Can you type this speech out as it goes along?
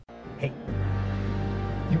Hey,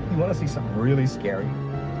 you want to see something really scary?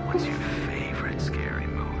 What's your favorite scary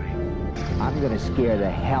movie? I'm gonna scare the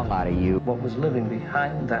hell out of you. What was living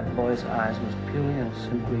behind that boy's eyes was purely and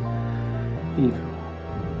simply evil.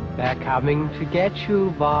 They're coming to get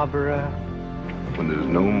you, Barbara. When there's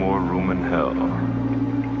no more room in hell,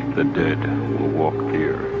 the dead will walk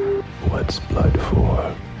here. What's blood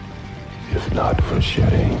for, if not for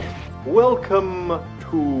shedding? Welcome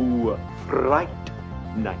to Fright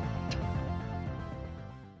Night.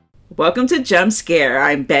 Welcome to Jump Scare.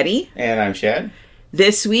 I'm Betty. And I'm Shad.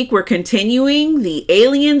 This week we're continuing the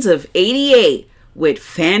Aliens of '88 with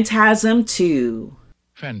Phantasm II.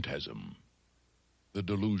 Phantasm. The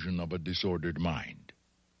delusion of a disordered mind.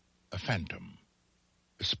 A phantom.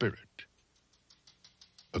 A spirit.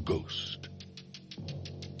 A ghost.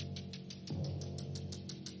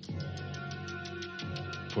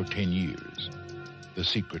 For 10 years, the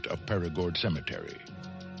secret of Perigord Cemetery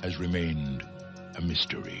has remained a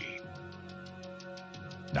mystery.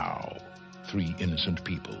 Now, 3 innocent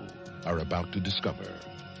people are about to discover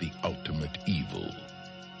the ultimate evil.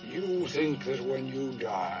 You think that when you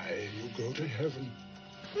die, you go to heaven.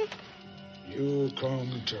 You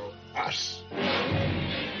come to us.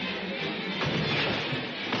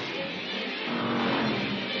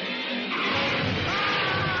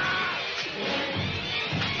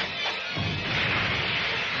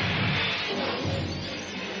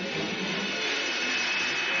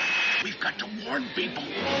 We've got to warn people.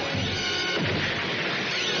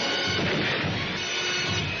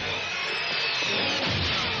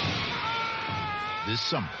 This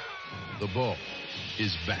summer, the ball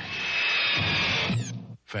is back.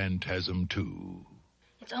 Phantasm II.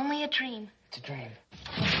 It's only a dream. It's a dream.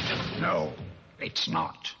 No, it's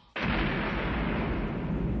not.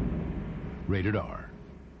 Rated R.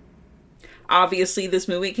 Obviously, this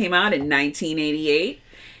movie came out in 1988.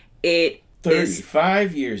 It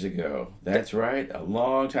 35 years ago. That's right. A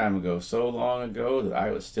long time ago. So long ago that I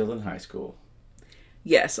was still in high school.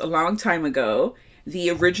 Yes, a long time ago.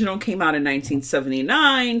 The original came out in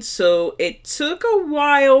 1979, so it took a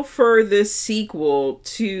while for this sequel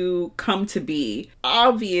to come to be.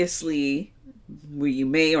 Obviously, you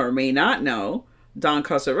may or may not know, Don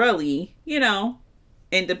Coscarelli,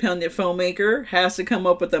 independent filmmaker, has to come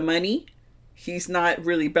up with the money. He's not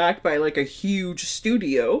really backed by like a huge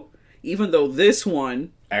studio, even though this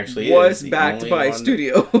one actually was backed by a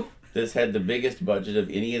studio. This had the biggest budget of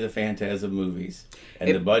any of the Phantasm movies. And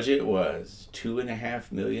the budget was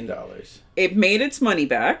 $2.5 million. It made its money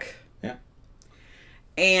back. Yeah.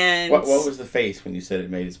 And what was the face when you said it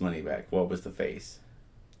made its money back? What was the face?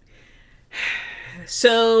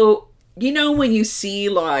 So, when you see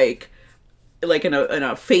like in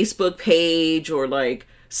a Facebook page or like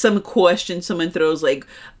some question someone throws like,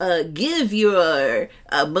 give your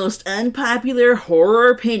most unpopular horror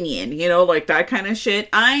opinion, like that kind of shit.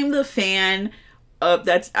 I'm the fan of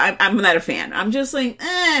I'm not a fan. I'm just like,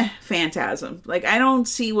 Phantasm. Like, I don't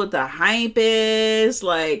see what the hype is.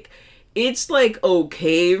 Like, it's like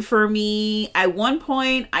okay for me. At one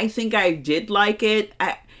point, I think I did like it.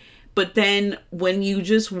 But then when you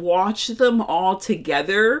just watch them all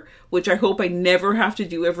together, which I hope I never have to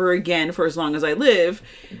do ever again for as long as I live.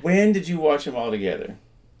 When did you watch them all together?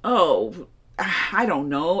 Oh, I don't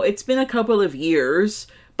know. It's been a couple of years,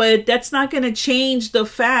 but that's not going to change the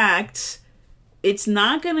fact. It's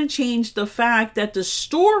not going to change the fact that the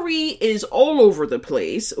story is all over the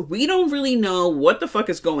place. We don't really know what the fuck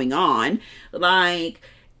is going on. Like,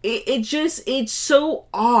 it's so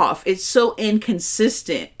off. It's so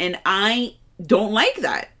inconsistent. And I don't like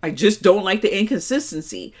that. I just don't like the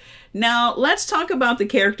inconsistency. Now, let's talk about the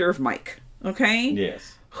character of Mike. Okay?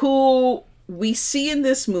 Yes. Who we see in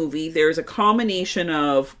this movie, there's a combination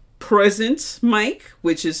of present Mike,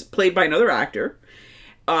 which is played by another actor,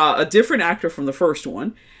 a different actor from the first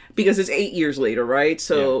one, because it's 8 years later, right?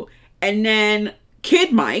 So, yeah. And then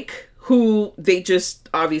Kid Mike, who they just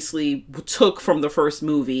obviously took from the first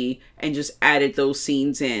movie and just added those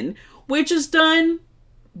scenes in, which is done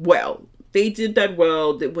well. They did that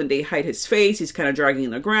well. That when they hide his face, he's kind of dragging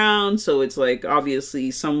in the ground, so it's like obviously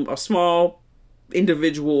a small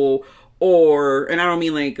individual, and I don't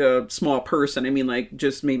mean like a small person. I mean like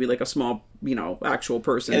just maybe like a small, actual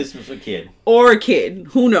person. This was a kid. Or a kid.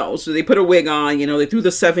 Who knows? So they put a wig on, they threw the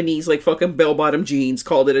 70s like fucking bell-bottom jeans,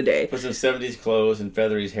 called it a day. Put some 70s clothes and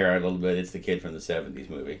feather his hair out a little bit. It's the kid from the 70s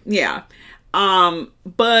movie. Yeah.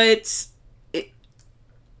 But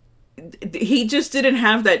he just didn't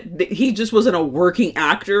have that. He just wasn't a working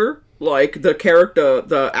actor like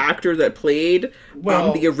the actor that played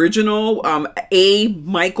the original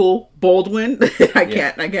Michael Baldwin. I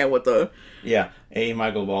can't with the yeah. A.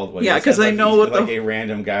 Michael Baldwin. Yeah, because I know what like a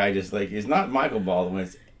random guy, just like, it's not Michael Baldwin,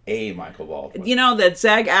 it's A. Michael Baldwin. You know, that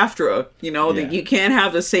SAG-AFTRA, that you can't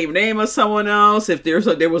have the same name as someone else. If there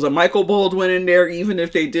was a Michael Baldwin in there, even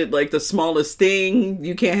if they did like the smallest thing,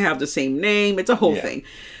 you can't have the same name. It's a whole thing.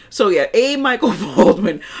 So yeah, A. Michael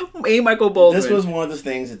Baldwin. This was one of the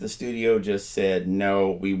things that the studio just said,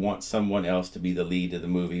 no, we want someone else to be the lead of the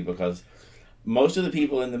movie, because most of the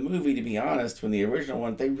people in the movie, to be honest, from the original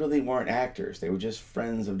one, they really weren't actors. They were just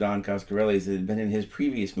friends of Don Coscarelli's that had been in his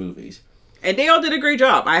previous movies. And they all did a great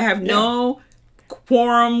job. I have no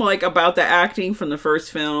quorum about the acting from the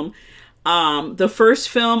first film. The first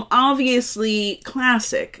film, obviously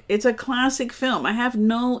classic. It's a classic film. I have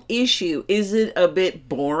no issue. Is it a bit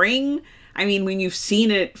boring? I mean, when you've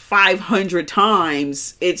seen it 500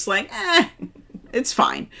 times, it's like, it's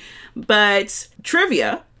fine. But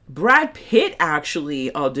trivia, Brad Pitt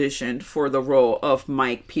actually auditioned for the role of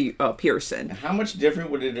Mike Pearson. How much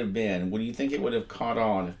different would it have been? Would you think it would have caught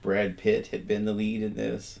on if Brad Pitt had been the lead in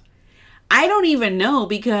this? I don't even know,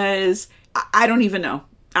 because I don't even know.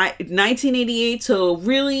 1988, so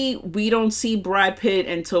really we don't see Brad Pitt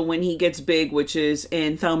until when he gets big, which is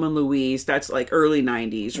in Thelma and Louise. That's like early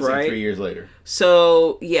 90s, right? Like 3 years later.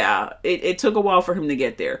 So yeah, it took a while for him to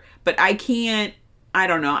get there. But I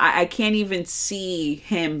don't know. I can't even see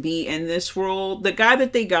him be in this role. The guy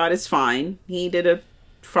that they got is fine. He did a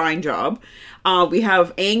fine job. We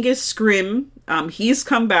have Angus Scrimm. He's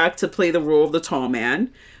come back to play the role of the tall man.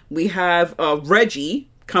 We have Reggie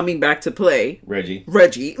coming back to play. Reggie.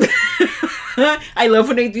 I love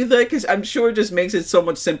when they do that, because I'm sure it just makes it so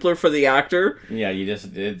much simpler for the actor. Yeah,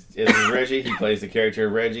 it's Reggie. He plays the character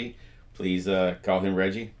of Reggie. Please call him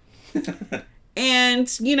Reggie. And,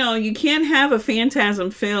 you can't have a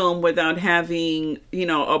Phantasm film without having,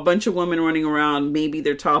 a bunch of women running around. Maybe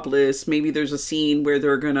they're topless. Maybe there's a scene where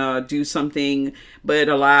they're going to do something. But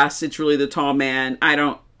alas, it's really the tall man.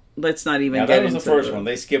 Let's not even get into that was the first one.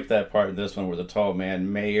 They skipped that part in this one where the tall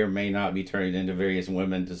man may or may not be turning into various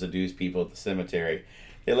women to seduce people at the cemetery.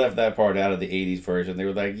 They left that part out of the 80s version. They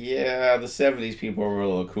were like, yeah, the 70s people were a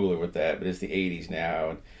little cooler with that, but it's the 80s now,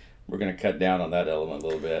 and we're going to cut down on that element a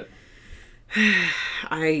little bit. And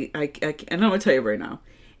I'm going to tell you right now,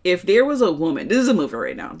 if there was a woman, this is a movie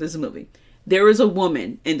right now, there is a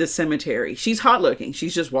woman in the cemetery. She's hot looking.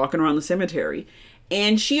 She's just walking around the cemetery,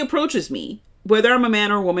 and she approaches me, whether I'm a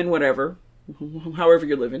man or a woman, whatever, however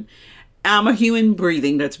you're living. I'm a human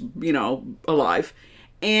breathing that's, alive.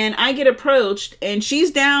 And I get approached, and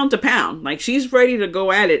she's down to pound. Like, she's ready to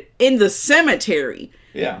go at it in the cemetery.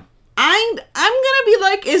 Yeah. I'm gonna be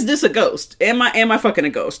like, is this a ghost? Am I fucking a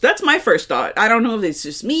ghost? That's my first thought. I don't know if it's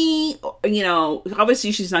just me.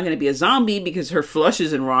 Obviously she's not gonna be a zombie because her flesh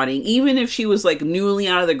isn't rotting. Even if she was like newly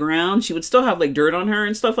out of the ground, she would still have like dirt on her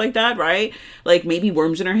and stuff like that, right? Like maybe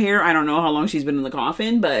worms in her hair. I don't know how long she's been in the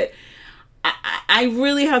coffin, but I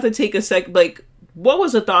really have to take a sec. Like, what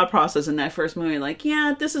was the thought process in that first movie? Like,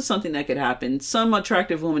 yeah, this is something that could happen. Some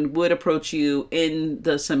attractive woman would approach you in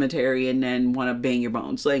the cemetery and then want to bang your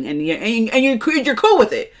bones. Like, and you're cool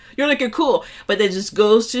with it. You're like, you're cool. But that just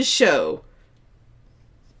goes to show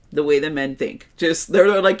the way the men think. Just,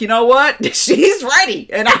 they're like, you know what? She's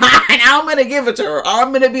ready. And I'm going to give it to her. I'm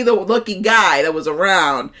going to be the lucky guy that was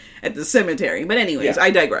around at the cemetery. But anyways, I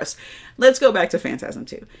digress. Let's go back to Phantasm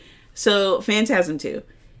II. So, Phantasm II.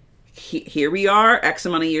 Here we are, X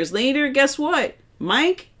amount of years later. Guess what?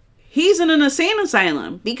 Mike, he's in an insane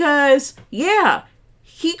asylum because,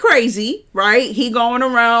 he crazy, right? He going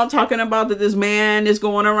around talking about that this man is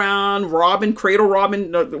going around robbing people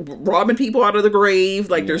out of the grave.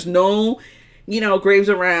 Like, there's no, graves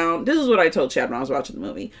around. This is what I told Chad when I was watching the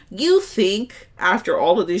movie. You think after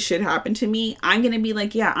all of this shit happened to me, I'm going to be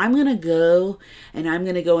like, I'm going to go and I'm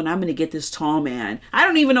going to get this tall man. I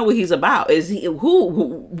don't even know what he's about. Is he,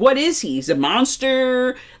 what is he? He's a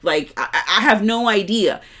monster? Like, I have no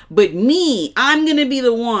idea. But I'm going to be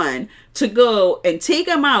the one to go and take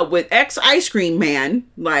him out with ex-ice cream man,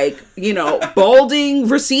 like, balding,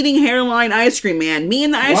 receding hairline ice cream man. Me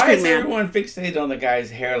and the ice cream man. Why is everyone fixated on the guy's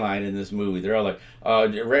hairline in this movie? They're all like,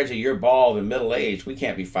 Reggie, you're bald and middle-aged. We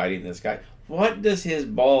can't be fighting this guy. What does his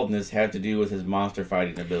baldness have to do with his monster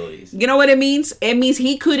fighting abilities? You know what it means? It means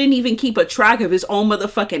he couldn't even keep a track of his own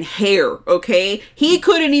motherfucking hair, okay? He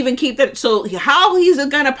couldn't even keep that. So how he's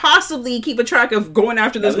gonna possibly keep a track of going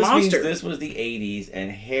after this monster? This was the 80s,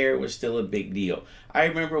 and hair was still a big deal. I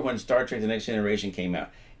remember when Star Trek The Next Generation came out.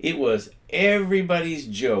 It was everybody's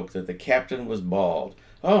joke that the captain was bald.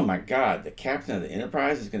 Oh my God, the captain of the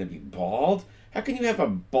Enterprise is going to be bald? How can you have a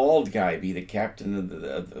bald guy be the captain of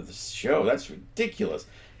the show? That's ridiculous.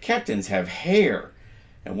 Captains have hair.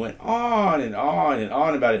 and went on and on and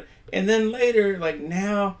on about it. And then later, like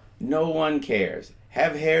now, no one cares.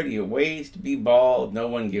 Have hair to your waist, be bald, no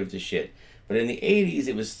one gives a shit. But in the 80s,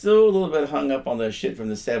 it was still a little bit hung up on the shit from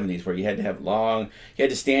the 70s where you had to have you had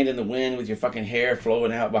to stand in the wind with your fucking hair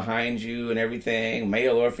flowing out behind you and everything,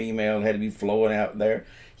 male or female, it had to be flowing out there.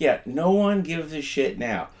 Yeah, no one gives a shit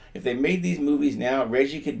now. If they made these movies now,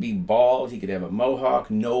 Reggie could be bald, he could have a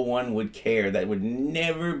mohawk, no one would care. That would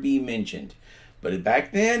never be mentioned. But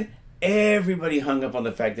back then, everybody hung up on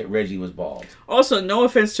the fact that Reggie was bald. Also, no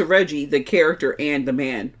offense to Reggie, the character and the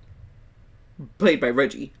man played by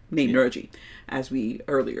Reggie, named Reggie, as we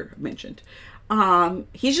earlier mentioned.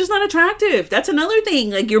 He's just not attractive. That's another thing.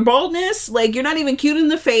 Like, your baldness, like, you're not even cute in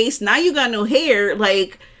the face. Now you got no hair.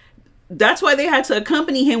 Like, that's why they had to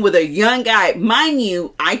accompany him with a young guy. Mind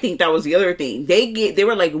you, I think that was the other thing. They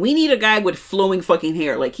were like, we need a guy with flowing fucking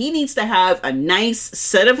hair. Like, he needs to have a nice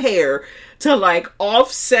set of hair to, like,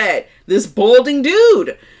 offset this balding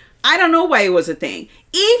dude. I don't know why it was a thing.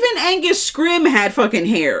 Even Angus Scrimm had fucking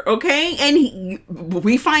hair, okay? And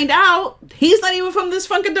we find out he's not even from this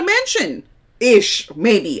fucking dimension. Ish,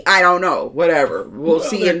 maybe. I don't know. Whatever. We'll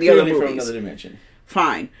see in the other movies. From another dimension.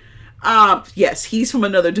 Fine. Yes, he's from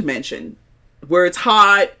another dimension where it's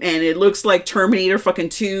hot and it looks like Terminator fucking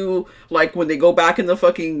 2, like when they go back in the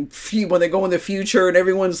fucking when they go in the future and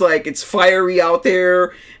everyone's like, it's fiery out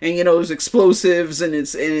there and, you know, there's explosives and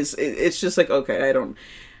it's just like, okay,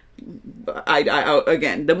 I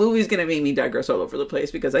again, the movie's gonna make me digress all over the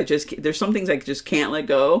place because there's some things I just can't let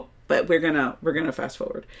go, but we're gonna fast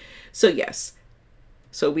forward. So yes,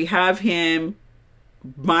 so we have him,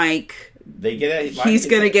 Mike. He's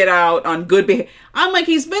gonna get out on good behavior. I'm like,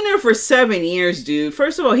 he's been there for 7 years, dude.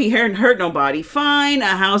 First of all, he hadn't hurt nobody. Fine,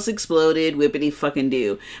 a house exploded, whippity fucking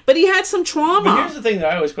do. But he had some trauma. But here's the thing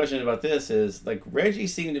that I always question about this is, like, Reggie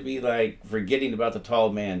seemed to be, like, forgetting about the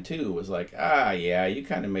tall man, too. It was like, yeah, you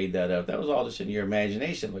kind of made that up. That was all just in your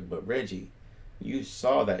imagination. Like, but Reggie, you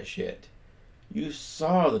saw that shit. You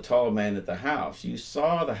saw the tall man at the house. You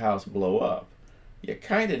saw the house blow up. You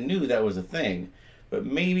kind of knew that was a thing. But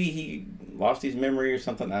maybe he lost his memory or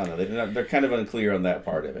something. I don't know. They're kind of unclear on that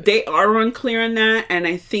part of it. They are unclear on that. And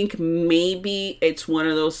I think maybe it's one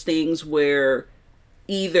of those things where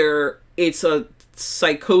either it's a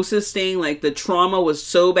psychosis thing, like the trauma was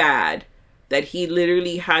so bad that he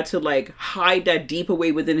literally had to, like, hide that deep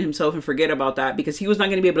away within himself and forget about that because he was not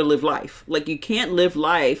going to be able to live life. Like, you can't live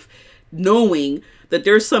life knowing that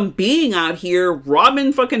there's some being out here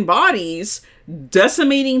robbing fucking bodies,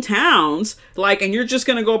 decimating towns, like, and you're just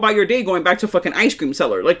gonna go about your day going back to fucking ice cream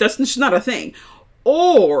cellar. Like, that's just not a thing.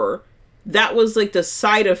 Or that was, like, the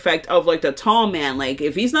side effect of, like, the tall man. Like,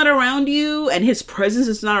 if he's not around you and his presence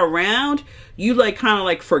is not around, you, like, kind of,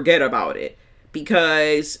 like, forget about it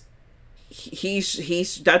because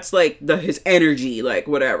he's that's, like, his energy, like,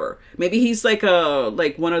 whatever. Maybe he's like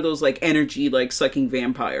one of those, like, energy, like, sucking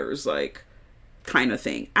vampires, like, kind of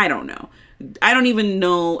thing. I don't know. I don't even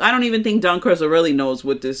know. I don't even think Don Coscarelli knows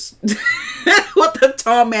what this, what the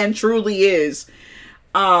tall man truly is.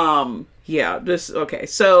 Yeah, okay.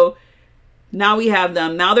 So now we have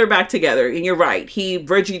them. Now they're back together. And you're right.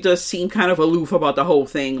 Reggie does seem kind of aloof about the whole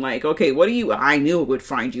thing. Like, okay, I knew it would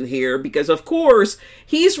find you here because of course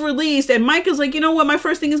he's released. And Mike is like, you know what? My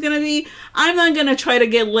first thing is going to be, I'm not going to try to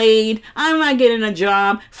get laid. I'm not getting a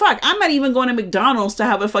job. Fuck, I'm not even going to McDonald's to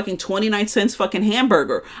have a fucking 29-cent fucking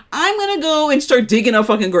hamburger. I'm going to go and start digging up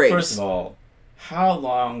fucking graves. First of all, how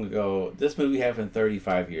long ago? This movie happened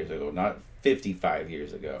 35 years ago, not 55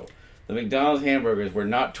 years ago. The McDonald's hamburgers were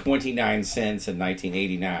not 29 cents in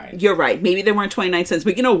 1989. You're right. Maybe they weren't 29 cents.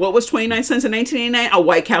 But you know what was 29 cents in 1989? A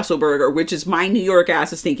White Castle burger, which is my New York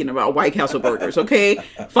ass is thinking about White Castle burgers, okay?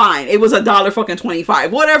 Fine. It was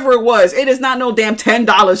 $1.25. Whatever it was, it is not no damn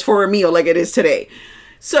 $10 for a meal like it is today.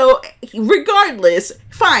 So, regardless,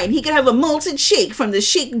 fine, he could have a malted shake from the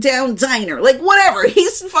Shakedown Diner. Like, whatever.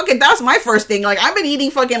 That's my first thing. Like, I've been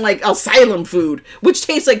eating fucking, like, asylum food, which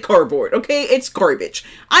tastes like cardboard, okay? It's garbage.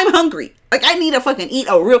 I'm hungry. Like, I need to fucking eat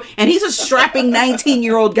a real... And he's a strapping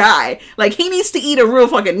 19-year-old guy. Like, he needs to eat a real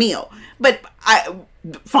fucking meal. But,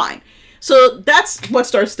 fine. So, that's what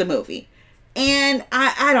starts the movie. And,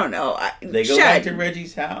 I don't know. They go back to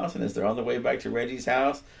Reggie's house, and as they're on the way back to Reggie's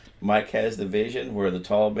house... Mike has the vision where the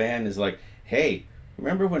tall man is like, hey,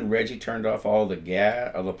 remember when Reggie turned off all the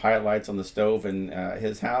pilot lights on the stove in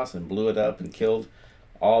his house and blew it up and killed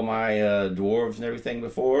all my dwarves and everything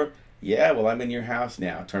before? Yeah, well, I'm in your house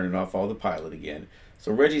now, turning off all the pilot again.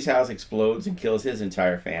 So Reggie's house explodes and kills his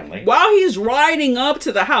entire family. While he's riding up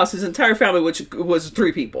to the house, his entire family, which was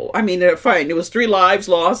 3 people. I mean, fine, it was 3 lives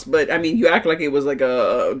lost, but I mean, you act like it was like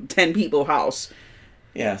a 10 people house.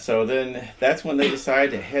 Yeah, so then that's when they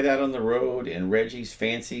decide to head out on the road in Reggie's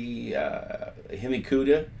fancy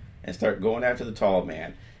Himikuta and start going after the tall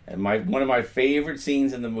man. And one of my favorite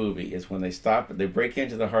scenes in the movie is when they break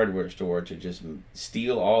into the hardware store to just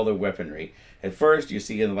steal all their weaponry. At first, you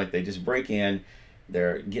see them like they just break in,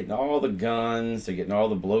 they're getting all the guns, they're getting all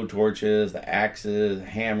the blowtorches, the axes,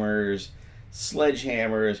 hammers,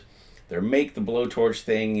 sledgehammers. They make the blowtorch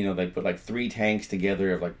thing, they put like 3 tanks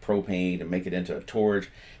together of like propane and make it into a torch.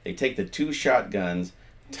 They take the 2 shotguns,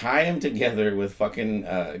 tie them together with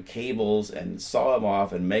fucking cables and saw them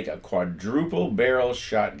off and make a quadruple barrel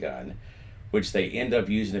shotgun, which they end up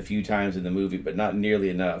using a few times in the movie, but not nearly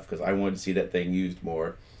enough because I wanted to see that thing used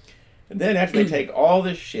more. And then after they take all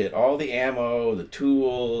this shit, all the ammo, the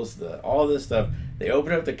tools, all this stuff, they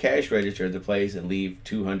open up the cash register at the place and leave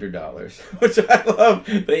 $200, which I love.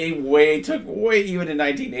 They took way, even in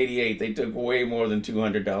 1988, they took way more than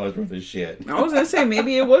 $200 worth of shit. I was going to say,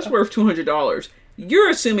 maybe it was worth $200. You're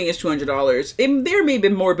assuming it's $200. There may have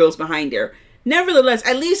been more bills behind there. Nevertheless,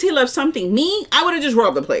 at least he left something. Me, I would have just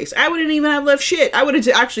robbed the place. I wouldn't even have left shit. I would have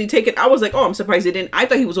actually taken... I was like, I'm surprised they didn't... I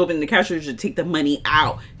thought he was opening the cash register to take the money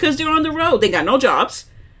out. Because they're on the road. They got no jobs.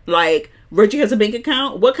 Like, Reggie has a bank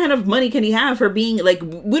account. What kind of money can he have for being... Like,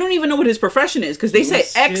 we don't even know what his profession is. Because they say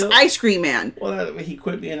ex-ice cream man. Well, he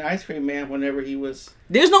quit being an ice cream man whenever he was...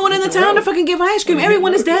 There's no one in the town to fucking give ice cream.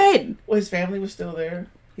 Everyone is dead. Well, his family was still there.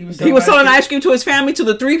 He was selling ice cream to his family, to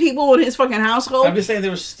the 3 people in his fucking household. I'm just saying there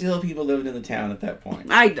were still people living in the town at that point.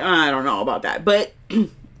 I don't know about that. But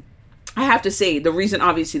I have to say, the reason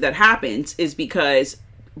obviously that happens is because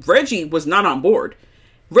Reggie was not on board.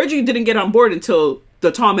 Reggie didn't get on board until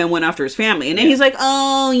the tall man went after his family. And then he's like,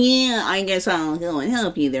 oh yeah, I guess I'll go and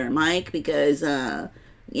help you there, Mike, because,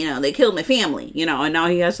 they killed my family, and now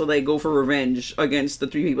he has to, like, go for revenge against the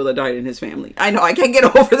 3 people that died in his family. I know, I can't get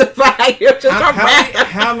over the fact.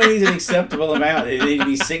 How many is an acceptable amount? It needed to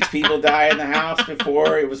be 6 people die in the house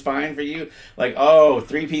before it was fine for you? Like,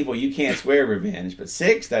 3 people, you can't swear revenge, but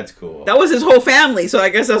 6, that's cool. That was his whole family, so I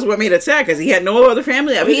guess that's what made it sad, because he had no other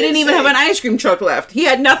family left. He didn't even have an ice cream truck left. He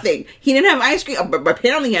had nothing. He didn't have ice cream, but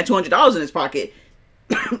apparently he had $200 in his pocket.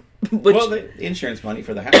 Well, the insurance money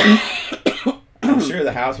for the house. I'm sure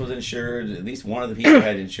the house was insured. At least one of the people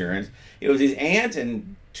had insurance. It was his aunt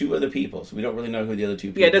and 2 other people, so we don't really know who the other 2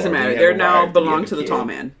 people are. Yeah, it doesn't matter. They now belong to the tall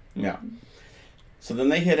man. Yeah. So then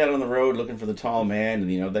they head out on the road looking for the tall man,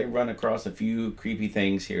 and, they run across a few creepy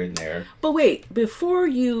things here and there. But wait, before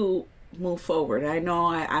you move forward, I know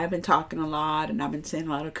I've been talking a lot, and I've been saying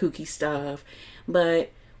a lot of kooky stuff,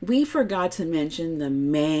 but we forgot to mention the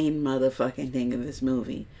main motherfucking thing of this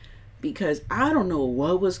movie. Because I don't know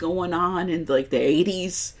what was going on in, like, the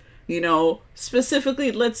 80s,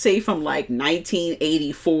 specifically, let's say from, like,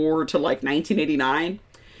 1984 to, like, 1989.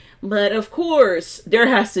 But, of course, there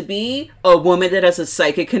has to be a woman that has a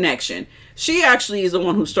psychic connection. She actually is the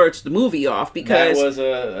one who starts the movie off because... That was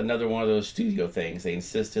another one of those studio things. They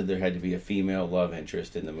insisted there had to be a female love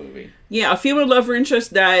interest in the movie. Yeah, a female love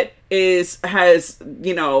interest that has,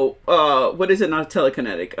 what is it, not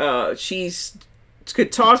telekinetic? She's...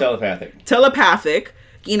 could talk telepathic.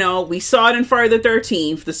 We saw it in Friday the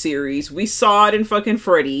 13th, the series. We saw it in fucking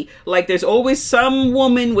Freddy. Like, there's always some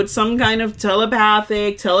woman with some kind of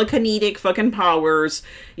telekinetic fucking powers.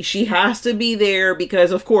 She has to be there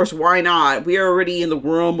because, of course, why not? We're already in the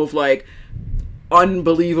realm of, like,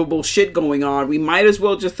 unbelievable shit going on. We might as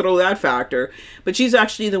well just throw that factor. But she's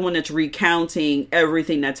actually the one that's recounting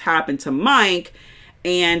everything that's happened to Mike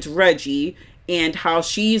and Reggie, and how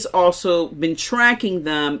she's also been tracking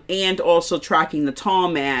them and also tracking the tall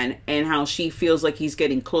man, and how she feels like he's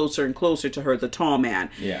getting closer and closer to her, the tall man.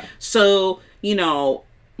 Yeah. So,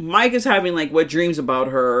 Mike is having, like, wet dreams about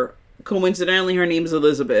her. Coincidentally, her name is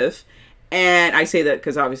Elizabeth. And I say that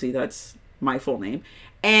because obviously that's my full name.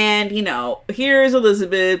 And, here's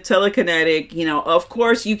Elizabeth, telekinetic, of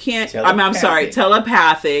course you can't,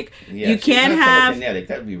 telepathic. Yeah, you can't have... telekinetic,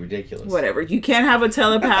 that would be ridiculous. Whatever. You can't have a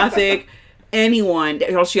telepathic... anyone.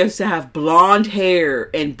 She has to have blonde hair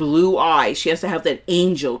and blue eyes. She has to have that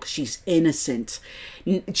angel because she's innocent.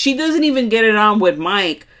 She doesn't even get it on with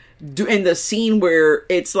Mike in the scene where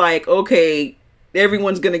it's like, okay,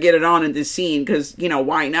 everyone's gonna get it on in this scene because,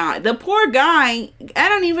 why not? The poor guy, I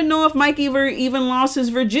don't even know if Mike even lost his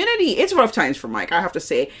virginity. It's rough times for Mike, I have to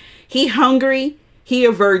say. He hungry, he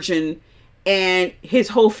a virgin, and his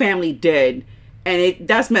whole family dead. And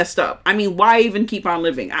that's messed up. I mean, why even keep on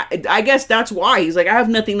living? I guess that's why. He's like, I have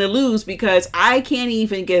nothing to lose because I can't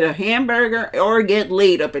even get a hamburger or get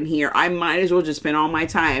laid up in here. I might as well just spend all my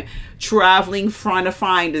time traveling trying to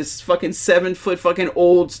find this fucking 7-foot fucking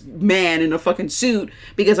old man in a fucking suit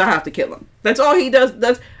because I have to kill him. That's all he does.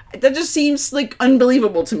 That just seems like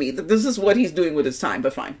unbelievable to me that this is what he's doing with his time,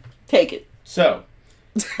 but fine. Take it. So,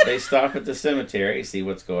 they stop at the cemetery, see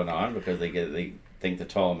what's going on because they think the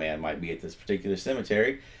tall man might be at this particular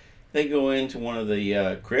cemetery. They go into one of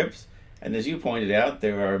the crypts, and as you pointed out,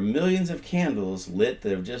 there are millions of candles lit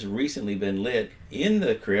that have just recently been lit in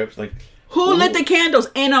the crypts. Like, who lit the candles?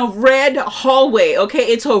 In a red hallway, okay?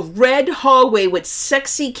 It's a red hallway with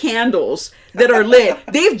sexy candles that are lit.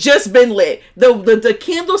 They've just been lit. The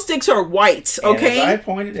candlesticks are white, okay? And as I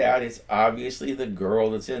pointed out, it's obviously the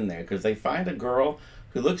girl that's in there, because they find a girl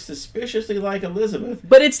who looks suspiciously like Elizabeth.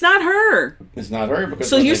 But it's not her. It's not her. Because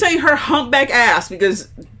so you're saying her humpback ass because...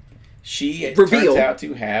 She turns out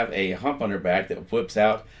to have a hump on her back that whips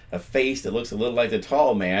out a face that looks a little like the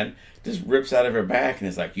tall man, just rips out of her back, and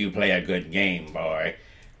it's like, you play a good game, boy.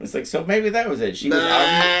 It's like, so maybe that was it. She was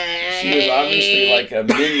obviously like a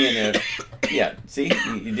minion of... Yeah, see?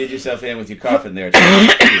 You did yourself in with your coughing there.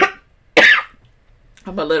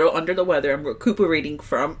 I'm a little under the weather. I'm recuperating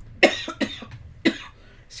from...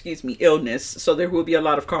 excuse me, illness, so there will be a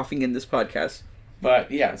lot of coughing in this podcast. But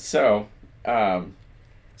yeah, so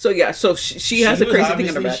she has a crazy thing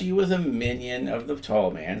in her back. She was a minion of the tall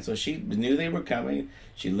man, so she knew they were coming.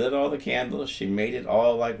 She lit all the candles. She made it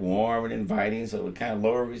all like warm and inviting, so it would kind of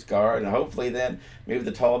lower his guard, and hopefully then maybe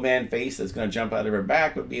the tall man face that's going to jump out of her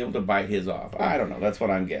back would be able to bite his off. I don't know. That's what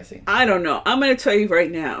I'm guessing. I don't know. I'm going to tell you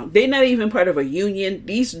right now, they're not even part of a union.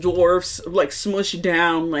 These dwarfs like smushed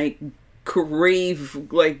down like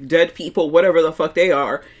crave like dead people, whatever the fuck they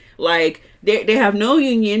are. Like they have no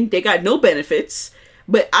union, they got no benefits,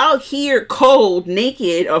 but out here cold,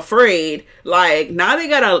 naked, afraid. Like now they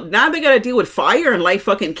gotta deal with fire and light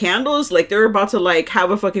fucking candles. Like they're about to like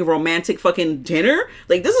have a fucking romantic fucking dinner.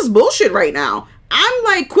 Like this is bullshit right now. I'm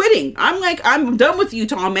like quitting. I'm done with you,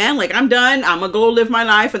 tall man. Like I'm done. I'm gonna go live my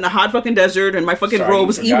life in the hot fucking desert in my fucking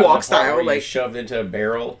robes, Ewok style. Like shoved into a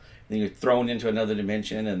barrel. Then you're thrown into another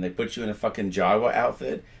dimension, and they put you in a fucking Jawa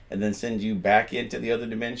outfit, and then send you back into the other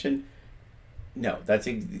dimension. No,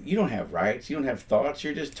 you don't have rights. You don't have thoughts.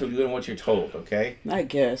 You're just doing what you're told. Okay. I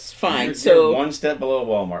guess fine. You're one step below a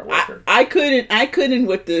Walmart worker. I couldn't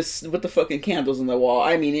with the fucking candles on the wall.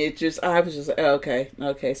 I mean, I was just like,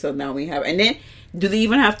 okay. So now we have, and then do they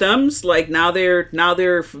even have thumbs? Like now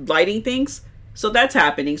they're lighting things. So that's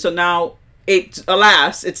happening. So now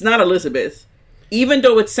alas, it's not Elizabeth. Even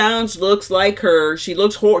though it looks like her, she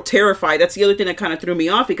looks terrified. That's the other thing that kind of threw me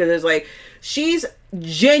off because it's like, she's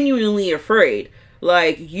genuinely afraid.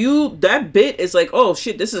 Like, that bit is like, oh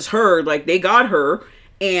shit, this is her. Like, they got her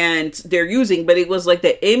and they're using, but it was like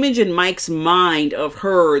the image in Mike's mind of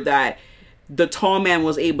her that the tall man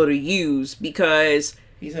was able to use because...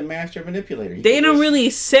 He's a master manipulator. They don't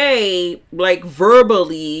really say, like,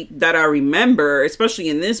 verbally that I remember, especially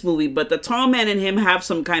in this movie, but the tall man and him have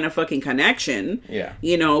some kind of fucking connection. Yeah.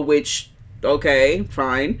 Which, okay,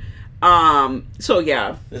 fine. So,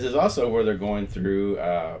 yeah. This is also where they're going through,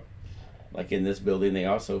 like in this building,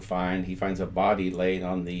 he finds a body laid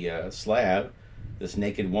on the slab. This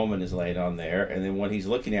naked woman is laid on there, and then when he's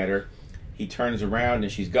looking at her, he turns around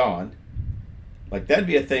and she's gone. Like, that'd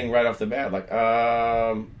be a thing right off the bat. Like,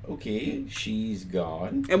 okay, she's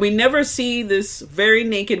gone. And we never see this very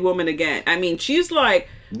naked woman again. I mean, she's like...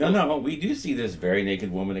 No, we do see this very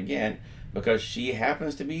naked woman again because she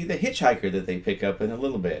happens to be the hitchhiker that they pick up in a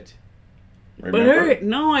little bit. Remember? But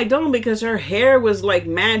no, I don't, because her hair was, like,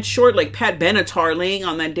 mad short, like Pat Benatar laying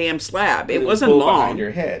on that damn slab. It wasn't long. Behind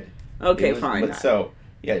her head. Okay, fine. But so...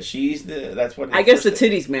 Yeah, that's what... I guess the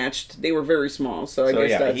titties matched. They were very small, so I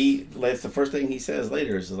guess that's the first thing he says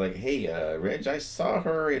later is like, hey, Reg, I saw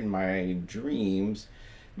her in my dreams.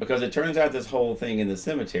 Because it turns out this whole thing in the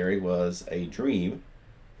cemetery was a dream,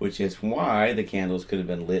 which is why the candles could have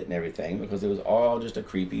been lit and everything, because it was all just a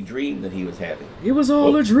creepy dream that he was having. It was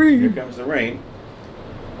all a dream. Here comes the rain.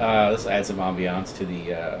 Let's add some ambiance to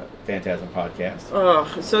the Phantasm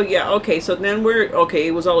podcast. So yeah, okay, so then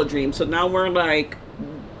it was all a dream. So now we're like...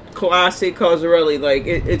 classic Cosarelli, like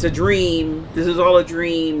it's a dream. This is all a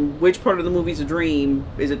dream. Which part of the movie's a dream?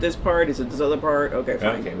 Is it this part? Is it this other part? Okay,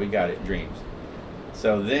 fine. Okay, we got it. Dreams.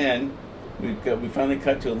 So then we finally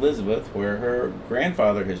cut to Elizabeth, where her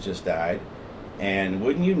grandfather has just died, and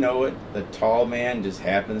wouldn't you know it, the tall man just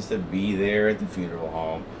happens to be there at the funeral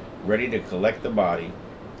home, ready to collect the body.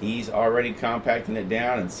 He's already compacting it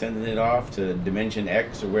down and sending it off to Dimension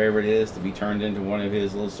X or wherever it is to be turned into one of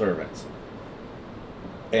his little servants.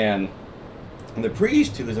 And the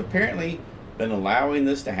priest, who has apparently been allowing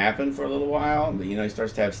this to happen for a little while, but he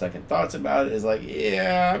starts to have second thoughts about it, is like,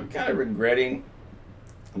 yeah, I'm kind of regretting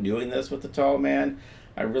doing this with the tall man.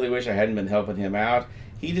 I really wish I hadn't been helping him out.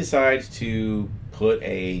 He decides to put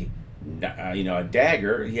a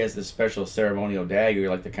dagger. He has this special ceremonial dagger,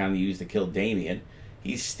 like the kind they used to kill Damien.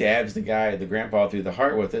 He stabs the grandpa through the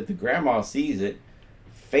heart with it. The grandma sees it,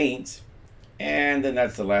 faints, and then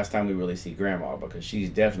that's the last time we really see Grandma, because she's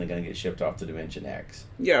definitely going to get shipped off to Dimension X.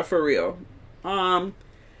 Yeah, for real.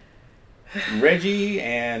 Reggie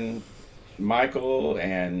and Michael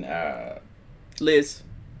and Liz.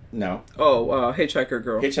 No. Oh, Hitchhiker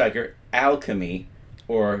Girl. Hitchhiker Alchemy,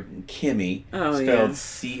 or Kimmy, spelled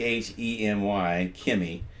Chemy,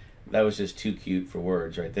 Kimmy. That was just too cute for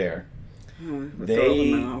words right there.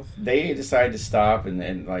 They decide to stop,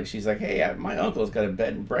 and like she's like, hey, my uncle's got a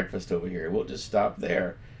bed and breakfast over here. We'll just stop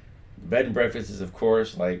there. Bed and breakfast is, of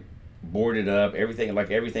course, like boarded up. Everything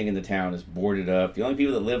in the town is boarded up. The only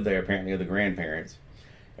people that live there apparently are the grandparents.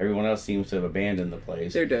 Everyone else seems to have abandoned the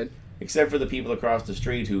place. They're dead. Except for the people across the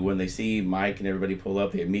street who, when they see Mike and everybody pull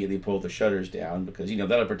up, they immediately pull the shutters down because,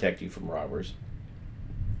 that'll protect you from robbers.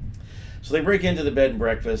 So they break into the bed and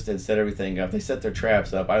breakfast and set everything up. They set their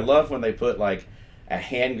traps up. I love when they put, like, a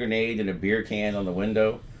hand grenade and a beer can on the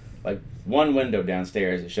window. Like, one window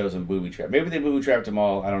downstairs, it shows them booby trap. Maybe they booby trapped them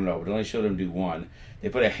all, I don't know, but it only showed them do one. They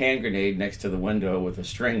put a hand grenade next to the window with a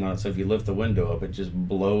string on it, so if you lift the window up, it just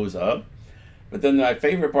blows up. But then my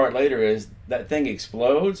favorite part later is that thing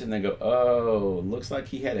explodes, and they go, oh, looks like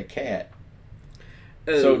he had a cat.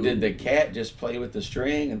 Oh. So did the cat just play with the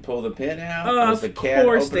string and pull the pin out? Of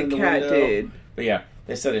course the cat did. But yeah,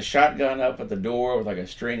 they set a shotgun up at the door with like a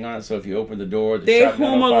string on it, so if you open the door, they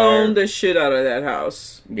Home Alone the shit out of that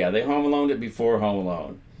house. Yeah, they Home Aloned it before Home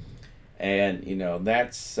Alone. And,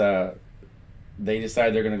 that's... they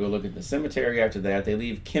decide they're going to go look at the cemetery after that. They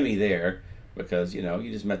leave Kimmy there. Because, you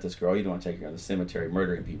just met this girl. You don't want to take her to the cemetery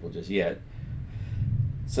murdering people just yet.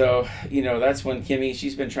 So, that's when Kimmy,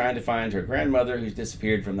 she's been trying to find her grandmother who's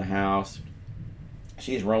disappeared from the house.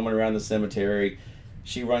 She's roaming around the cemetery.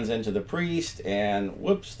 She runs into the priest, and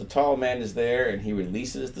whoops, the tall man is there, and he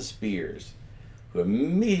releases the spears. Who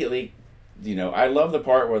immediately, I love the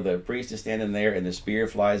part where the priest is standing there, and the spear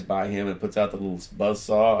flies by him and puts out the little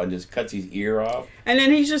buzzsaw and just cuts his ear off. And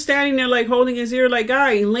then he's just standing there, like, holding his ear, like,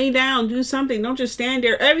 guy, lay down, do something. Don't just stand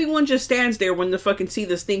there. Everyone just stands there when they fucking see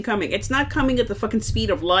this thing coming. It's not coming at the fucking speed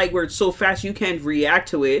of light where it's so fast you can't react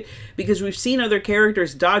to it, because we've seen other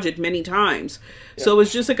characters dodge it many times. Yep. So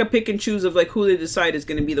it's just like a pick and choose of, like, who they decide is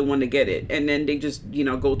going to be the one to get it. And then they just,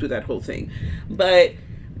 go through that whole thing. But...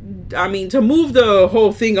 I mean, to move the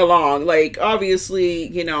whole thing along, like, obviously,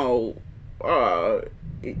 we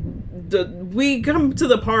come to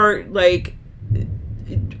the part, like,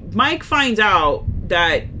 Mike finds out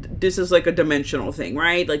that this is, like, a dimensional thing,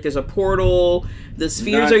 right? Like, there's a portal, the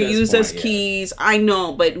spheres are used as keys. I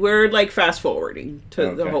know, but we're, like, fast-forwarding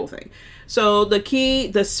to the whole thing. So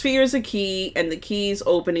the sphere is a key, and the key's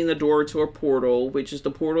opening the door to a portal, which is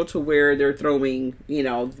the portal to where they're throwing, wherever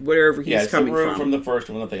he's coming from. Yeah, it's the room from the first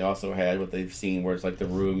one that they also had, what they've seen, where it's like the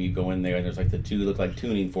room, you go in there, and there's like the two look like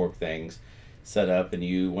tuning fork things set up,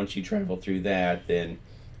 and once you travel through that, then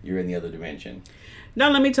you're in the other dimension. Now,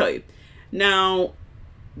 let me tell you. Now,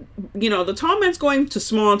 the tall man's going to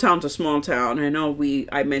small town. I know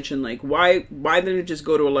I mentioned, like, why didn't they just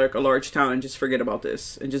go to a large town and just forget about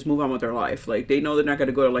this and just move on with their life? Like, they know they're not going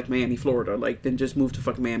to go to, like, Miami, Florida. Like, then just move to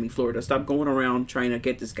fucking Miami, Florida. Stop going around trying to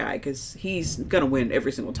get this guy, because he's going to win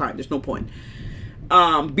every single time. There's no point.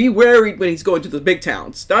 Be worried when he's going to the big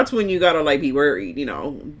towns. That's when you got to, like, be worried,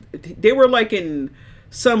 They were, like, in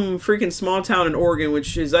some freaking small town in Oregon,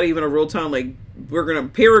 which is not even a real town. Like, we're gonna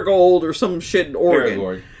Paragould or some shit in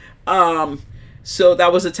Oregon. So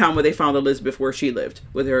that was a town where they found Elizabeth, where she lived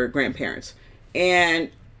with her grandparents, and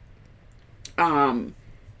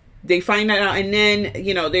they find that out, and then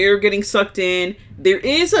they're getting sucked in. There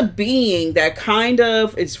is a being that kind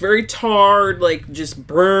of, it's very tarred, like just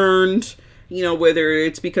burned. Whether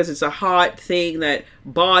it's because it's a hot thing, that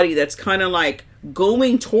body that's kind of like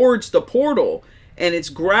going towards the portal. And it's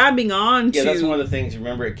grabbing on to... Yeah, that's one of the things.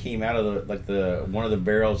 Remember, it came out of one of the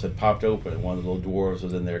barrels had popped open, and one of the little dwarves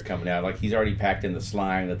was in there coming out. Like, he's already packed in the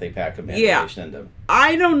slime that they pack him in. Yeah. They send him.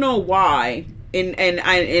 I don't know why. And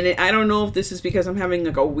I don't know if this is because I'm having,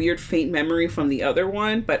 like, a weird faint memory from the other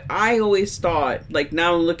one, but I always thought, like,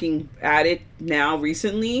 now looking at it now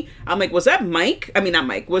recently, I'm like, was that Mike? I mean, not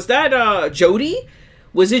Mike. Was that Jody?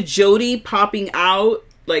 Was it Jody popping out,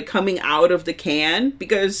 like coming out of the can,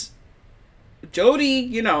 because Jody,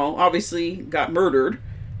 you know, obviously got murdered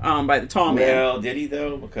by the tall man. Well, did he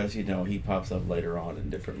though? Because, you know, he pops up later on in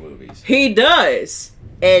different movies. He does.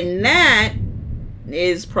 And that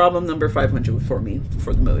is problem number 500 for me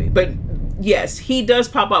for the movie. But yes, he does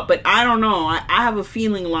pop up. But I don't know. I have a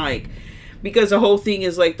feeling like, because the whole thing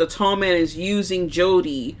is like the tall man is using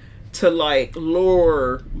Jody to like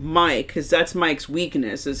lure Mike, because that's Mike's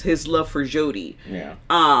weakness, is his love for Jody. Yeah.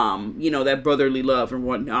 You know, that brotherly love and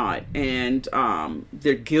whatnot, and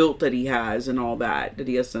the guilt that he has and all that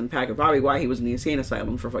he has to unpack. And probably why he was in the insane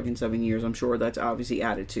asylum for fucking 7 years. I'm sure that's obviously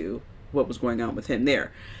added to what was going on with him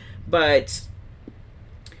there. But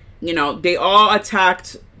you know, they all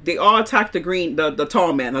attacked the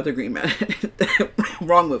tall man, not the green man.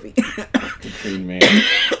 Wrong movie. The green man.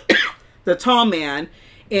 The tall man.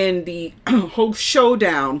 In the whole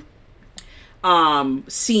showdown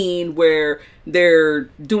scene where they're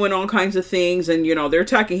doing all kinds of things, and you know, they're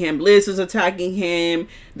attacking him, Liz is attacking him,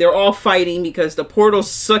 they're all fighting because the portal's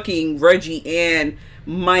sucking Reggie and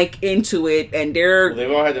Mike into it, and they've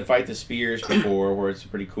all had to fight the spears before, where it's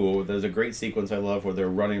pretty cool. There's a great sequence I love where they're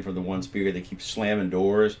running from the one spear, they keep slamming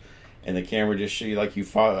doors, and the camera just shows you like you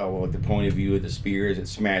follow like the point of view of the spears, it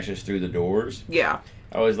smashes through the doors. Yeah.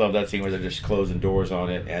 I always love that scene where they're just closing doors on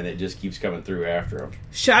it, and it just keeps coming through after them.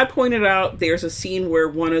 Shad pointed out there's a scene where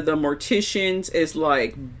one of the morticians is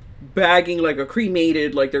like bagging like a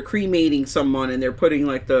cremated, like they're cremating someone, and they're putting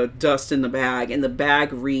like the dust in the bag, and the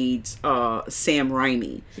bag reads Sam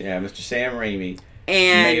Raimi. Yeah, Mr. Sam Raimi.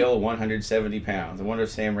 And male, 170 pounds. I wonder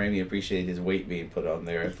if Sam Raimi appreciated his weight being put on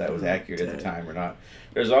there, if that was accurate at the time or not.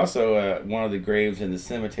 There's also one of the graves in the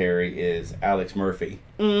cemetery is Alex Murphy,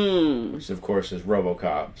 which of course is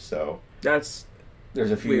RoboCop. So there's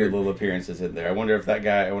a few weird little appearances in there. I wonder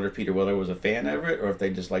if Peter Weller was a fan of it, or if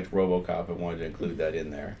they just liked RoboCop and wanted to include that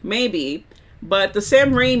in there. Maybe, but the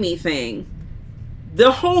Sam Raimi thing,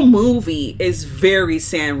 the whole movie is very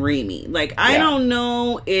Sam Raimi. Like, I don't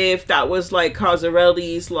know if that was like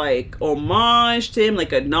Coscarelli's like homage to him,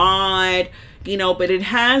 like a nod, you know, but it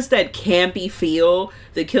has that campy feel.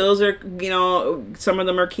 The kills are, you know, some of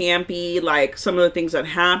them are campy, like some of the things that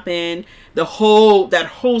happen. That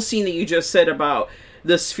whole scene that you just said about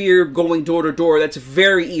the sphere going door to door, that's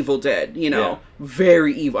very Evil Dead, you know,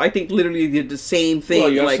 very evil. I think literally did the same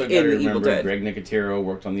thing like in the Evil Dead. Greg Nicotero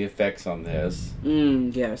worked on the effects on this.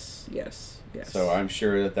 Yes. So I'm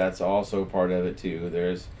sure that's also part of it too.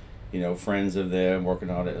 There's, you know, friends of them working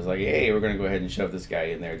on it. It's like, hey, we're going to go ahead and shove this guy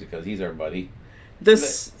in there because he's our buddy. The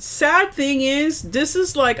sad thing is, this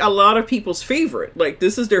is like a lot of people's favorite. Like,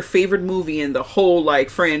 this is their favorite movie in the whole like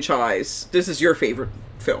franchise. This is your favorite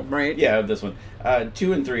film, right? Yeah, this one.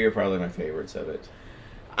 2 and 3 are probably my favorites of it.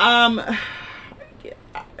 I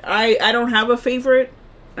don't have a favorite,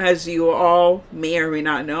 as you all may or may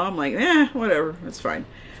not know. I'm like, whatever, it's fine.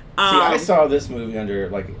 See, I saw this movie under,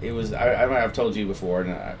 like, it was, I might have told you before,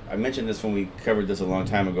 and I mentioned this when we covered this a long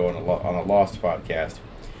time ago on a Lost podcast.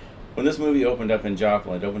 When this movie opened up in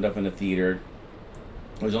Joplin, it opened up in the theater,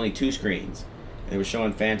 there was only 2 screens, and it was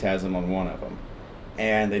showing Phantasm on one of them.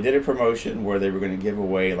 And they did a promotion where they were going to give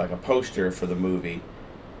away, like, a poster for the movie.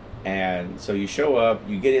 And so you show up,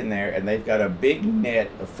 you get in there, and they've got a big net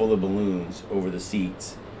full of balloons over the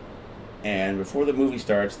seats. And before the movie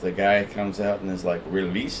starts, the guy comes out and is like,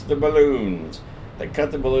 release the balloons. They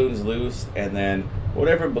cut the balloons loose, and then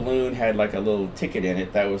whatever balloon had like a little ticket in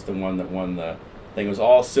it, that was the one that won the thing. It was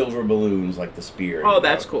all silver balloons, like the spear. Oh,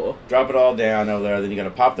 that's cool. Drop it all down over there, then you got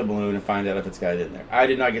to pop the balloon and find out if it's got it in there. I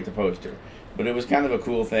did not get the poster. But it was kind of a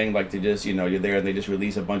cool thing, like to just, you know, you're there and they just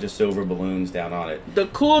release a bunch of silver balloons down on it. The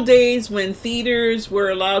cool days when theaters were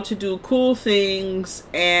allowed to do cool things,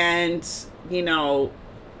 and, you know,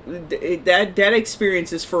 that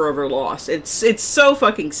experience is forever lost. It's so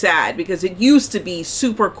fucking sad, because it used to be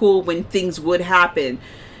super cool when things would happen,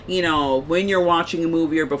 you know, when you're watching a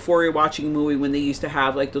movie or before you're watching a movie, when they used to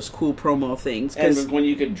have like those cool promo things. And when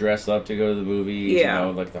you could dress up to go to the movies, you know,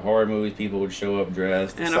 like the horror movies, people would show up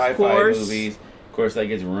dressed. The sci-fi movies, of course, that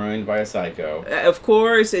gets ruined by a psycho. Of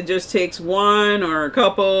course, it just takes one or a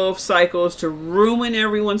couple of cycles to ruin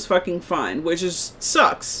everyone's fucking fun, which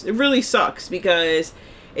sucks. It really sucks, because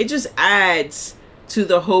it just adds to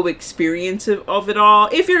the whole experience of it all.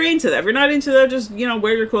 If you're into that. If you're not into that, just, you know,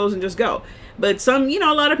 wear your clothes and just go. But some, you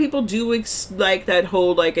know, a lot of people do like that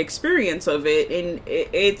whole like experience of it, and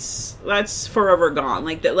that's forever gone.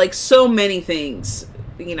 Like that, like so many things,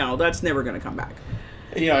 you know, that's never going to come back.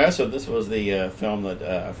 You know, also this was the film that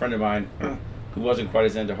a friend of mine who wasn't quite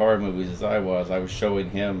as into horror movies as I was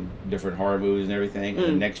showing him different horror movies and everything. And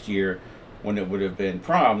the next year, when it would have been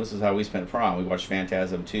prom. This is how we spent prom. We watched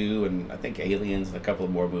Phantasm II and I think Aliens and a couple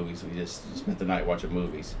of more movies. We just spent the night watching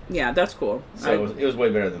movies. Yeah, that's cool. So it was way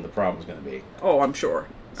better than the prom was going to be. Oh, I'm sure.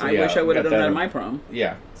 So, I wish I would have done that at my prom.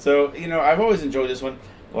 Yeah. So, I've always enjoyed this one.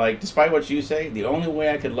 Like, despite what you say, the only way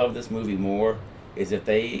I could love this movie more is if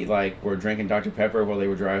they, like, were drinking Dr. Pepper while they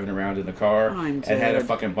were driving around in the car and had a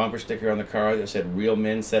fucking bumper sticker on the car that said, "Real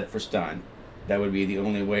men set for stun." That would be the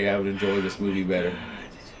only way I would enjoy this movie better.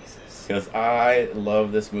 Because I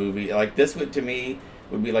love this movie. Like, this would, to me,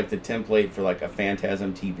 would be like the template for, like, a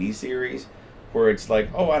Phantasm TV series. Where it's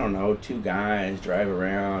like, I don't know, two guys drive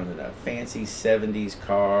around in a fancy 70s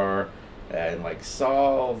car and, like,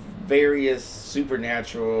 solve various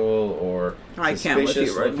supernatural or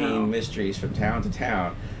suspicious-looking mysteries from town to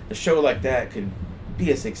town. A show like that could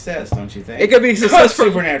be a success, don't you think? It could be a success for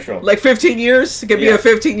Supernatural. Like 15 years? It could be a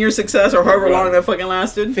 15-year success or however long that fucking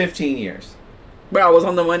lasted? 15 years. Well, I was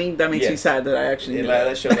on the money. That makes me sad that I actually knew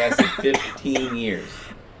that show lasted 15 years.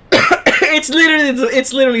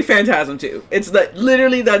 It's literally Phantasm II. It's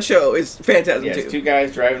literally that show is Phantasm II. It's two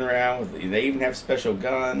guys driving around. They even have special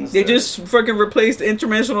guns. They just fucking replaced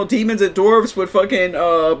interdimensional demons and dwarves with fucking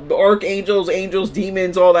archangels, angels,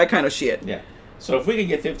 demons, all that kind of shit. Yeah. So if we can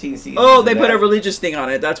get 15 seasons... Oh, they put a religious thing on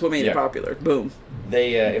it. That's what made it popular. Boom.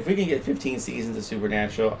 If we can get 15 seasons of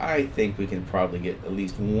Supernatural, I think we can probably get at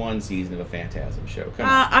least one season of a Phantasm show. Come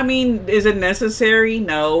on. I mean, is it necessary?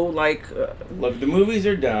 No. Like... look, the movies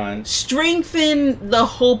are done. Strengthen the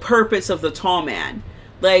whole purpose of the Tall Man.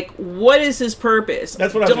 Like, what is his purpose?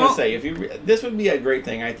 That's what I was going to say. This would be a great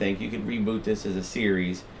thing, I think. You could reboot this as a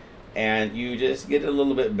series, and you just get a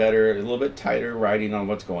little bit better, a little bit tighter writing on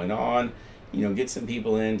what's going on. Get some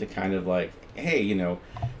people in to kind of like, hey,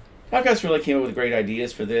 Podcast really came up with great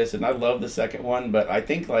ideas for this, and I love the second one, but I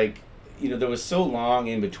think, like, there was so long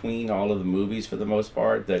in between all of the movies for the most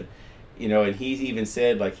part that, and he's even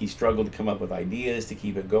said, like, he struggled to come up with ideas to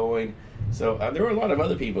keep it going. So there were a lot of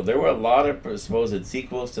other people. There were a lot of supposed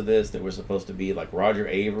sequels to this that were supposed to be, like, Roger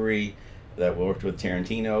Avery, that worked with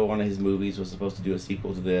Tarantino. One of his movies was supposed to do a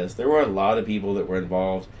sequel to this. There were a lot of people that were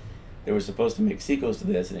involved. They were supposed to make sequels to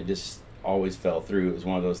this, and it just always fell through. It was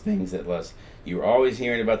one of those things that you were always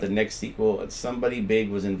hearing about the next sequel, and somebody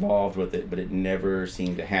big was involved with it, but it never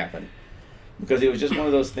seemed to happen. Because it was just one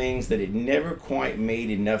of those things that it never quite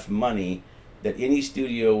made enough money that any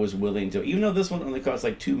studio was willing to, even though this one only cost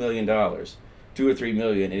like $2 million, $2 or $3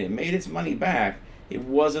 million, and it made its money back, it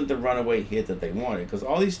wasn't the runaway hit that they wanted. Because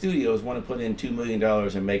all these studios want to put in $2 million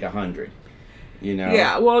and make $100.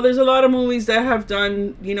 Yeah, well, there's a lot of movies that have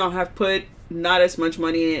done, have put not as much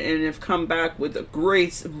money in and have come back with a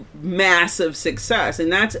great, massive success.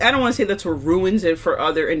 And I don't want to say that's what ruins it for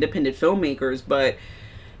other independent filmmakers, but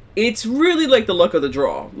it's really like the luck of the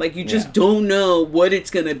draw. Like, you just don't know what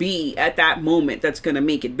it's going to be at that moment that's going to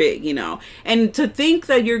make it big, And to think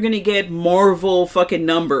that you're going to get Marvel fucking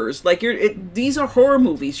numbers, like, these are horror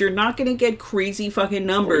movies. You're not going to get crazy fucking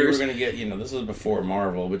numbers. Or you were going to get, this was before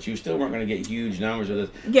Marvel, but you still weren't going to get huge numbers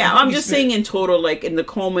with this. Yeah, I'm just saying in total, like, in the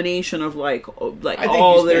culmination of, like I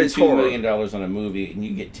all think there you is spend $2 horror. million on a movie and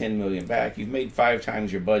you get $10 million back. You've made 5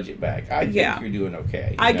 times your budget back. I think you're doing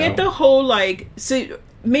okay. I get the whole, like...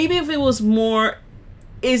 Maybe if it was more,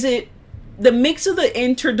 is it the mix of the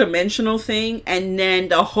interdimensional thing and then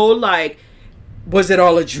the whole, like, was it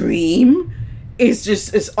all a dream?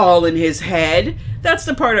 It's all in his head. That's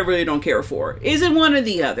the part I really don't care for. Is it one or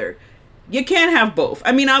the other? You can't have both.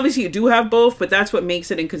 I mean, obviously you do have both, but that's what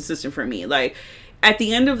makes it inconsistent for me. Like, at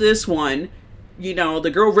the end of this one,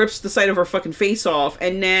 the girl rips the side of her fucking face off,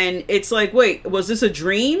 and then it's like, wait, was this a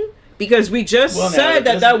dream? Because we just said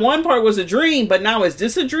that one part was a dream, but now is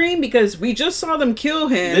this a dream? Because we just saw them kill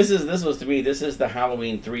him. This was to me, this is the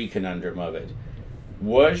Halloween 3 conundrum of it.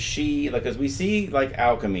 Was she, like, as we see, like,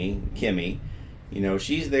 Alchemy, Kimmy,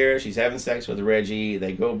 she's there, she's having sex with Reggie,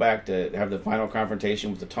 they go back to have the final confrontation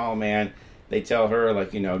with the tall man, they tell her,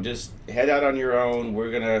 like, just head out on your own, we're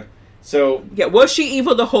gonna... So... Yeah, was she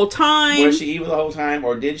evil the whole time? Was she evil the whole time,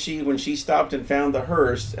 or did she, when she stopped and found the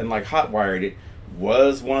hearse and, like, hot-wired it,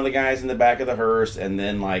 was one of the guys in the back of the hearse and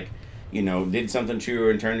then, like, did something to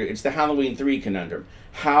her and turned her... It's the Halloween 3 conundrum.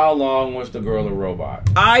 How long was the girl a robot?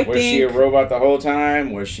 Was she a robot the whole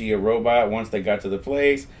time? Was she a robot once they got to the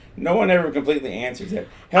place? No one ever completely answers that.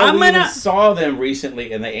 Hell, we even saw them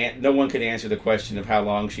recently and no one could answer the question of how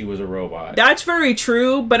long she was a robot. That's very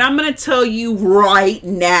true, but I'm going to tell you right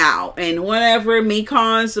now, and whatever it may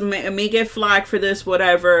cause, may get flack for this,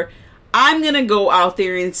 whatever... I'm going to go out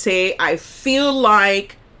there and say I feel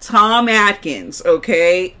like Tom Atkins,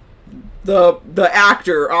 okay, the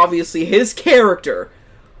actor, obviously, his character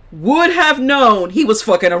would have known he was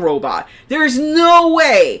fucking a robot. There's no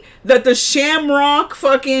way that the Shamrock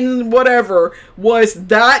fucking whatever was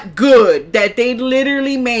that good that they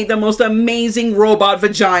literally made the most amazing robot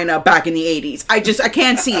vagina back in the 80s. I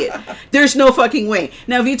can't see it. There's no fucking way.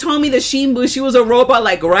 Now, if you told me that Sheen Bushi was a robot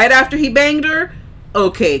like right after he banged her,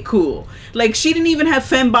 okay, cool. Like, she didn't even have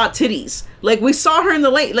fembot titties. Like, we saw her in the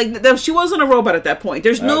late... Like, she wasn't a robot at that point.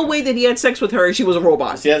 There's no way that he had sex with her and she was a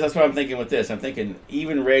robot. See, that's what I'm thinking with this. I'm thinking,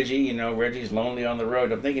 even Reggie, Reggie's lonely on the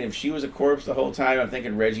road. I'm thinking if she was a corpse the whole time, I'm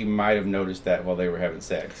thinking Reggie might have noticed that while they were having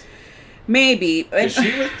sex. Maybe. Because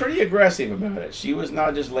she was pretty aggressive about it. She was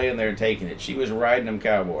not just laying there and taking it. She was riding him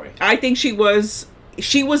cowboy. I think she was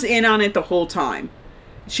in on it the whole time.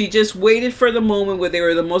 She just waited for the moment where they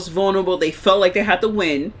were the most vulnerable. They felt like they had to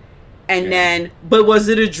win. And then, but was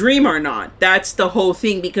it a dream or not? That's the whole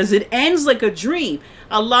thing, because it ends like a dream.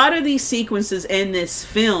 A lot of these sequences in this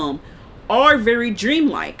film are very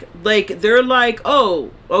dreamlike. Like, they're like,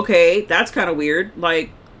 oh, okay, that's kind of weird. Like,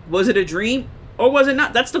 was it a dream or was it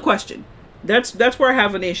not? That's the question. That's where I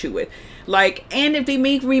have an issue with. Like, and if they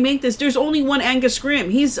remake this, there's only one Angus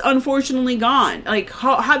Scrimm. He's unfortunately gone. Like,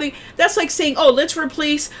 how they... That's like saying, oh, let's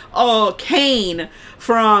replace Kane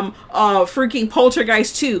from freaking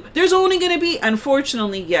Poltergeist 2. There's only going to be...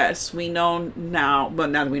 Unfortunately, yes, we know now... Well,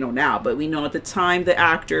 not that we know now, but we know at the time the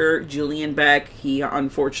actor, Julian Beck, he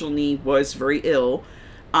unfortunately was very ill,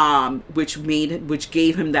 which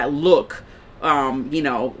gave him that look,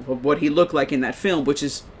 what he looked like in that film, which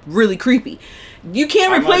is really creepy. You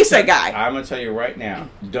can't replace that guy. I'm going to tell you right now,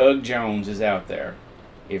 Doug Jones is out there.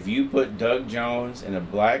 If you put Doug Jones in a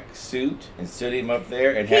black suit and sit him up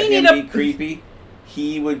there and have him be creepy,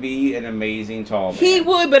 he would be an amazing tall man. He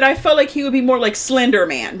would, but I felt like he would be more like Slender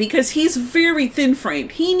Man, because he's very thin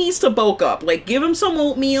framed. He needs to bulk up. Like, give him some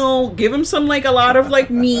oatmeal, give him some, like, a lot of, like,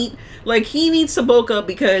 meat. Like, he needs to bulk up,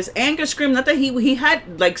 because Angus Scrimm, not that he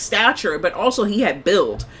had, like, stature, but also he had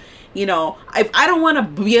build. I don't want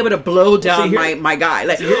to be able to blow down my guy.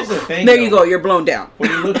 Like, here's the thing, there you go, you're blown down. When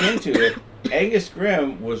you look into it, Angus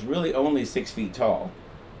Scrimm was really only 6 feet tall.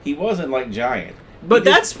 He wasn't like giant. But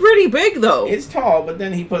that's pretty big, though. It's tall, but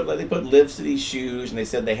then they put lifts to these shoes, and they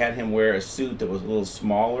said they had him wear a suit that was a little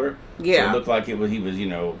smaller. Yeah, so it looked like he was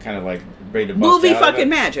kind of like ready to bust movie out fucking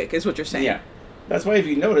magic is what you're saying. Yeah, that's why if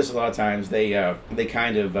you notice a lot of times they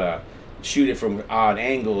kind of shoot it from odd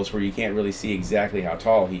angles where you can't really see exactly how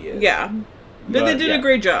tall he is. Yeah, but they did a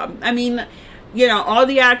great job. I mean, all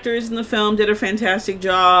the actors in the film did a fantastic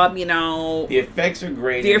job, The effects are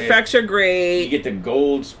great. The effects are great. You get the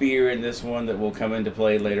gold spear in this one that will come into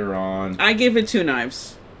play later on. I give it 2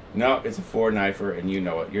 knives. No, it's a 4-knifer, and you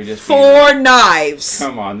know it. You're just 4 knives.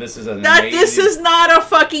 Come on, this is amazing. This is not a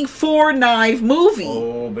fucking 4-knife movie.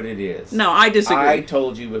 Oh, but it is. No, I disagree. I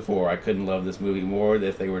told you before I couldn't love this movie more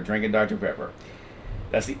if they were drinking Dr. Pepper.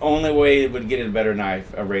 That's the only way it would get a better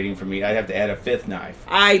a rating for me. I'd have to add a 5th knife.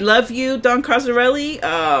 I love you, Don Coscarelli.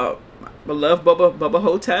 I love Bubba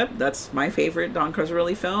Hotep. That's my favorite Don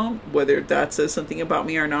Coscarelli film. Whether that says something about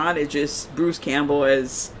me or not, it's just Bruce Campbell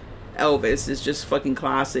as Elvis is just fucking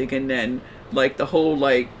classic. And then, like, the whole,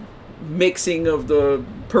 like, mixing of the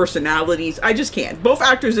personalities. I just can't. Both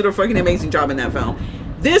actors did a fucking amazing job in that film.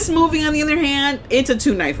 This movie, on the other hand, it's a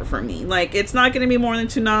 2-knifer for me. Like, it's not going to be more than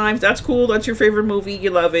 2 knives. That's cool. That's your favorite movie.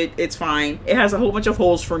 You love it. It's fine. It has a whole bunch of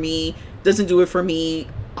holes for me. Doesn't do it for me.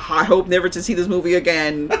 I hope never to see this movie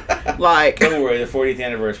again. Like, don't worry, the 40th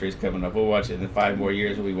anniversary is coming up. We'll watch it in 5 more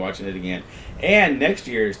years. We'll be watching it again. And next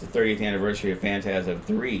year is the 30th anniversary of Phantasm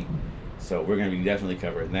II. So we're going to be definitely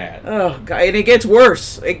covering that. Oh God! And it gets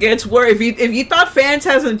worse. It gets worse. If you thought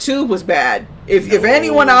Phantasm II was bad, if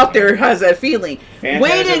anyone out there has that feeling,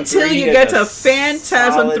 wait until you get to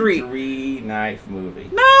Phantasm 3. 3-knife movie.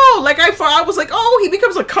 No, like I was like, oh, he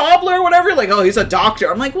becomes a cobbler or whatever. Like, oh, he's a doctor.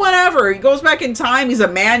 I'm like, whatever. He goes back in time. He's a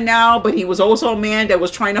man now, but he was also a man that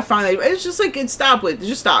was trying to find. It's just like, just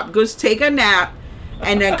stop. Just take a nap,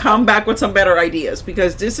 and then come back with some better ideas,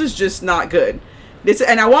 because this is just not good.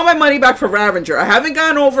 And I want my money back for Ravager. I haven't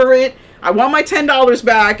gone over it. I want my $10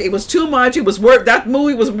 back. It was too much. It was worth, that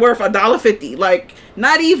movie was worth $1.50. Like,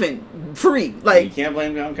 not even free. Like, you can't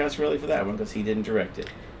blame Don Coscarelli for that one, because he didn't direct it.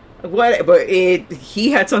 What? But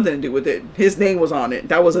he had something to do with it. His name was on it.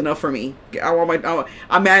 That was enough for me.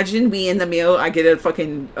 Imagine me in the mail. I get a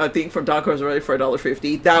fucking thing from Don Coscarelli for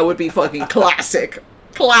 $1.50. That would be fucking classic.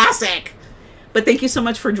 Classic. But thank you so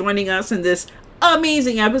much for joining us in this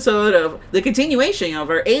amazing episode of the continuation of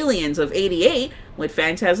our Aliens of '88 with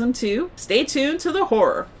Phantasm II. Stay tuned to the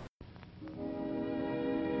horror.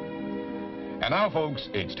 And now, folks,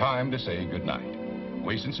 it's time to say goodnight.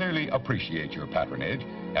 We sincerely appreciate your patronage,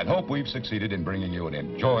 and hope we've succeeded in bringing you an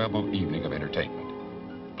enjoyable evening of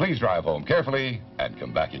entertainment. Please drive home carefully and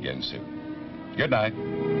come back again soon. Good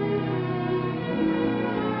night.